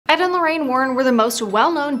Ed and Lorraine Warren were the most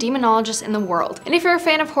well-known demonologists in the world, and if you're a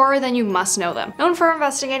fan of horror, then you must know them. Known for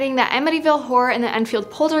investigating the Amityville Horror and the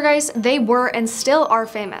Enfield Poltergeist, they were and still are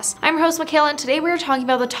famous. I'm your host Michaela, and today we are talking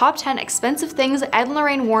about the top 10 expensive things Ed and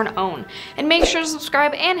Lorraine Warren own. And make sure to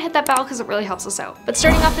subscribe and hit that bell because it really helps us out. But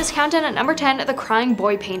starting off this countdown at number 10, the Crying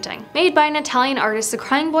Boy painting. Made by an Italian artist, the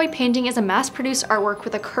Crying Boy painting is a mass-produced artwork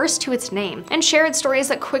with a curse to its name, and shared stories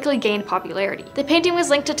that quickly gained popularity. The painting was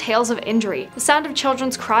linked to tales of injury, the sound of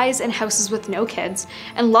children's cries in houses with no kids,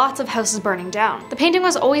 and lots of houses burning down. The painting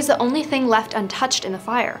was always the only thing left untouched in the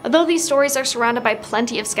fire. Although these stories are surrounded by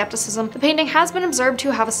plenty of skepticism, the painting has been observed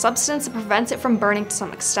to have a substance that prevents it from burning to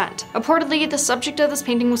some extent. Reportedly, the subject of this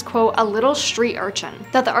painting was, quote, a little street urchin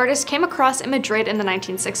that the artist came across in Madrid in the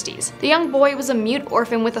 1960s. The young boy was a mute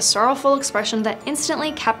orphan with a sorrowful expression that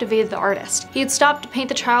instantly captivated the artist. He had stopped to paint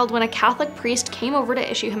the child when a Catholic priest came over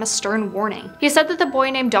to issue him a stern warning. He said that the boy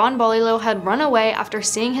named Don Bolilo had run away after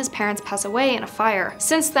seeing his parents pass away in a fire.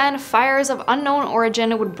 Since then, fires of unknown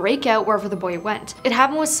origin would break out wherever the boy went. It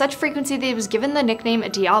happened with such frequency that he was given the nickname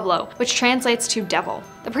Diablo, which translates to devil.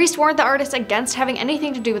 The priest warned the artist against having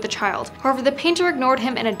anything to do with the child. However, the painter ignored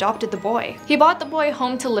him and adopted the boy. He bought the boy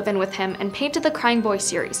home to live in with him and painted the Crying Boy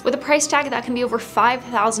series, with a price tag that can be over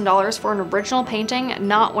 $5,000 for an original painting,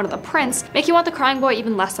 not one of the prints, making you want the Crying Boy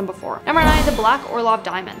even less than before. Number 9, the Black Orlov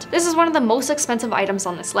Diamond. This is one of the most expensive items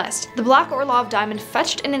on this list. The Black Orlov Diamond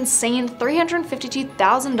fetched an insane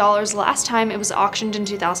 $352,000 last time it was auctioned in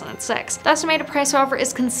 2006. The estimated price, however,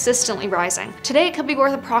 is consistently rising. Today it could be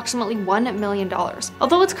worth approximately $1 million.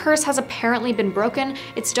 Although its curse has apparently been broken,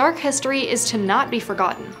 its dark history is to not be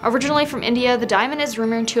forgotten. Originally from India, the diamond is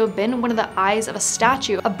rumored to have been one of the eyes of a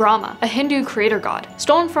statue of Brahma, a Hindu creator god.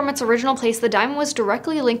 Stolen from its original place, the diamond was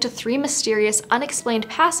directly linked to 3 mysterious, unexplained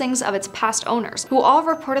passings of its past owners, who all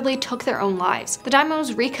reportedly took their own lives. The diamond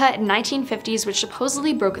was recut in 1950s, which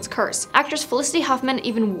supposedly broke its curse. Actress Felicity Huffman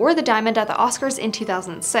even wore the diamond at the Oscars in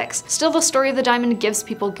 2006. Still, the story of the diamond gives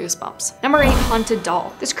people goosebumps. Number 8, Haunted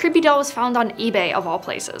Doll. This creepy doll was found on eBay of all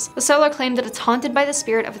places. The seller claimed that it's haunted by the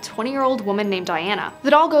spirit of a 20-year-old woman named Diana. The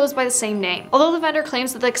doll goes by the same name, although the vendor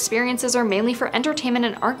claims that the experiences are mainly for entertainment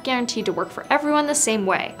and aren't guaranteed to work for everyone the same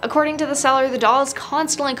way. According to the seller, the doll is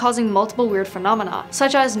constantly causing multiple weird phenomena,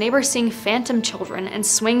 such as neighbors seeing phantom children and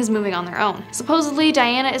swings moving on their own. Supposedly,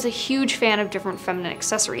 Diana is a huge fan of different feminine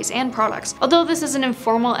accessories and products. Although this is an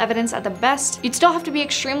informal evidence at the best, you'd still have to be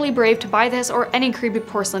extremely brave to buy this or any creepy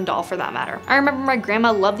porcelain doll for that matter. I remember my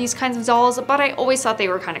grandma loved these kinds of dolls, but I always thought they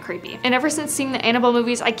were kind of creepy. And ever since seeing the Annabelle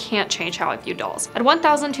movies, I can't change how I view dolls. At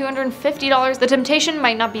 $1,250, the temptation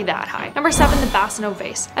might not be that high. Number 7, the Bassano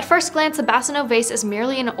vase. At first glance, the Bassano vase is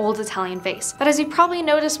merely an old Italian vase. But as you've probably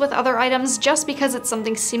noticed with other items, just because it's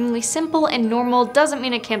something seemingly simple and normal doesn't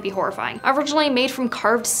mean it can't be horrifying. Originally made from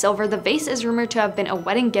carved silver, the vase is rumored to have been a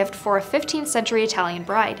wedding gift for a 15th century Italian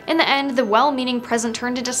bride. In the end, the well-meaning present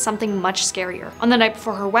turned into something much scarier. On the night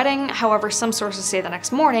before her wedding, however, some sources say the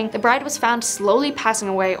next morning, the bride was found slowly passing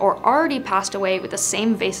away or already passed away with the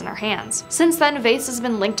same vase in her hands. Since then, the vase has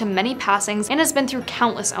been linked to many passings and has been through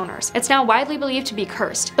countless owners. It's now widely believed to be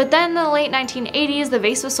cursed. But then in the late 1980s, the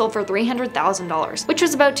vase was sold for $300,000, which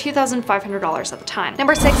was about $2,500 at the time.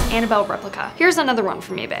 Number 6, Annabelle replica. Here's another one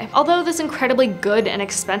from eBay. Although this incredibly good and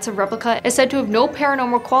expensive replica is said to have no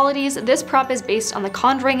paranormal qualities, this prop is based on the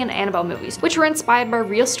Conjuring and Annabelle movies, which were inspired by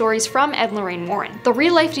real stories from Ed and Lorraine Warren, the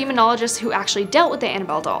real-life demonologists who actually dealt with the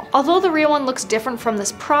Annabelle doll. Although the real one looks different from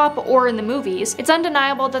this prop or in the movies, it's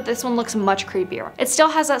undeniable that this one looks much creepier. It still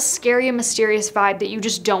has that scary and mysterious vibe that you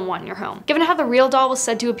just don't want in your home. Given how the real doll was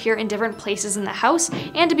said to appear in different places in the house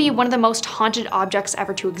and to be one of the most haunted objects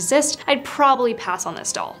ever to exist, I'd probably pass on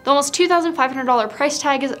this doll. The almost $2,500 price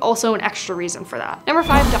tag is also an extra reason for that. Number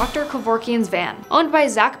 5, Dr. Kevorkian's van. Owned by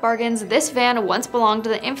Zach Bargains, this van once belonged to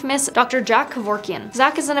the infamous Dr. Jack Kevorkian.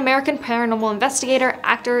 Zach is an American paranormal investigator,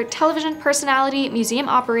 actor, television personality, museum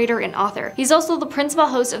operator, and author. He's also the principal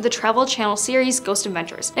host of the Travel Channel series Ghost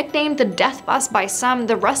Adventures. Nicknamed the Death Bus by some,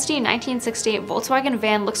 the rusty 1968 Volkswagen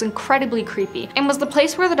van looks incredibly creepy and was the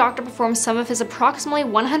place where the doctor performed some of his approximately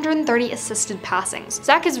 130 assisted passings.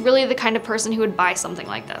 Zach is really the kind of person who would buy something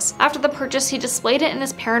like this. After the purchase, he displayed it in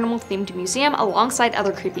his paranormal themed museum alongside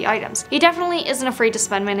other creepy items. He definitely isn't afraid to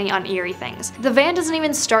spend money on eerie things. The van doesn't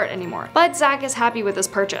even start anymore, but Zach is happy with his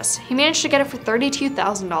purchase. He managed to get it for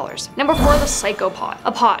 $32,000. Number 4, the Psycho Pot.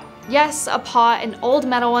 A pot. Yes, a pot, an old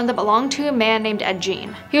metal one that belonged to a man named Ed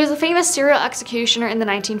Gein. He was a famous serial executioner in the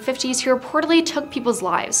 1950s who reportedly took people's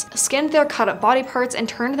lives, skinned their cut up body parts, and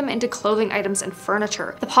turned them into clothing items and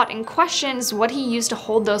furniture. The pot in question is what he used to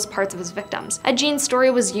hold those parts of his victims. Ed Gein's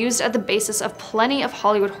story was used at the basis of plenty of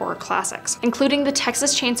Hollywood horror classics, including the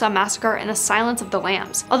Texas Chainsaw Massacre and The Silence of the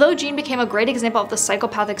Lambs. Although Gein became a great example of the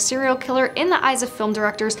psychopathic serial killer in the eyes of film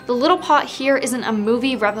directors, the little pot here isn't a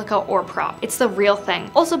movie replica or prop. It's the real thing.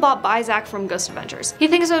 Also bought by Zach from Ghost Adventures. He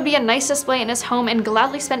thinks it would be a nice display in his home and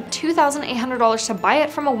gladly spent $2,800 to buy it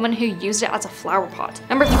from a woman who used it as a flower pot.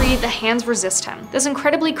 Number 3. The Hands Resist Him. This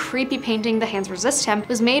incredibly creepy painting, The Hands Resist Him,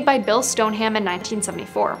 was made by Bill Stoneham in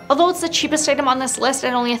 1974. Although it's the cheapest item on this list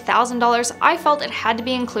at only $1,000, I felt it had to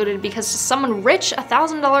be included because to someone rich,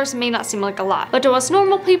 $1,000 may not seem like a lot, but to us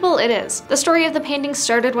normal people, it is. The story of the painting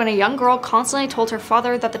started when a young girl constantly told her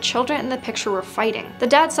father that the children in the picture were fighting. The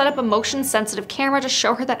dad set up a motion-sensitive camera to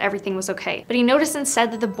show her that everything was okay, but he noticed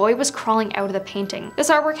instead that the boy was crawling out of the painting. This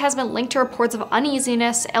artwork has been linked to reports of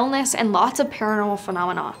uneasiness, illness, and lots of paranormal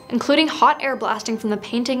phenomena, including hot air blasting from the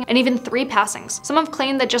painting and even 3 passings. Some have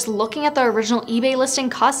claimed that just looking at the original eBay listing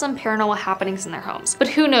caused some paranormal happenings in their homes, but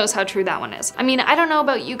who knows how true that one is. I mean, I don't know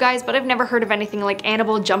about you guys, but I've never heard of anything like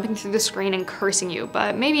Annabelle jumping through the screen and cursing you,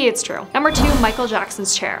 but maybe it's true. Number 2. Michael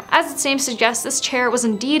Jackson's chair. As its name suggests, this chair was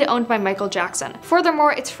indeed owned by Michael Jackson.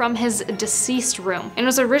 Furthermore, it's from his deceased room and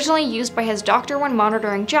was originally used by his doctor when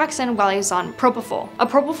monitoring Jackson while he was on propofol. A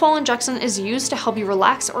propofol injection is used to help you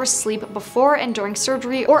relax or sleep before and during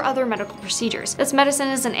surgery or other medical procedures. This medicine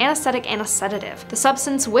is an anesthetic and a sedative, the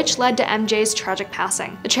substance which led to MJ's tragic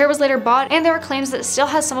passing. The chair was later bought, and there are claims that it still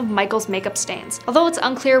has some of Michael's makeup stains, although it's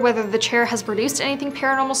unclear whether the chair has produced anything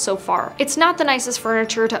paranormal so far. It's not the nicest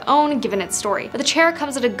furniture to own given its story, but the chair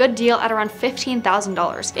comes at a good deal at around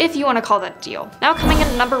 $15,000, if you want to call that a deal. Now coming in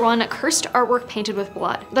at number 1, cursed artwork painted with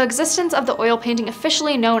blood. The existence of the oil painting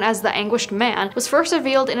officially known as the Anguished Man was first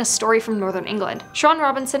revealed in a story from Northern England. Sean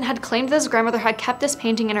Robinson had claimed that his grandmother had kept this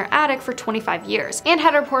painting in her attic for 25 years, and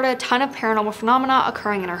had reported a ton of paranormal phenomena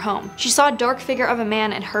occurring in her home. She saw a dark figure of a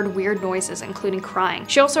man and heard weird noises, including crying.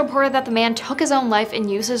 She also reported that the man took his own life and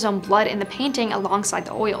used his own blood in the painting alongside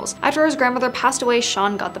the oils. After his grandmother passed away,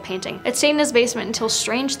 Sean got the painting. It stayed in his basement until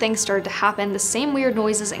strange things started to happen, the same weird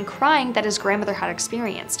noises and crying that his grandmother had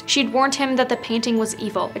experienced. She'd warned him that the painting was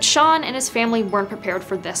evil, but Sean and his family weren't prepared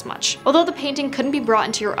for this much. Although the painting couldn't be brought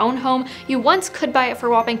into your own home, you once could buy it for a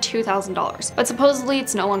whopping $2,000, but supposedly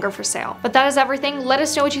it's no longer for sale. But that is everything. Let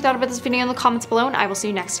us know what you thought about this video in the comments below, and I will see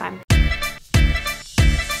you next time.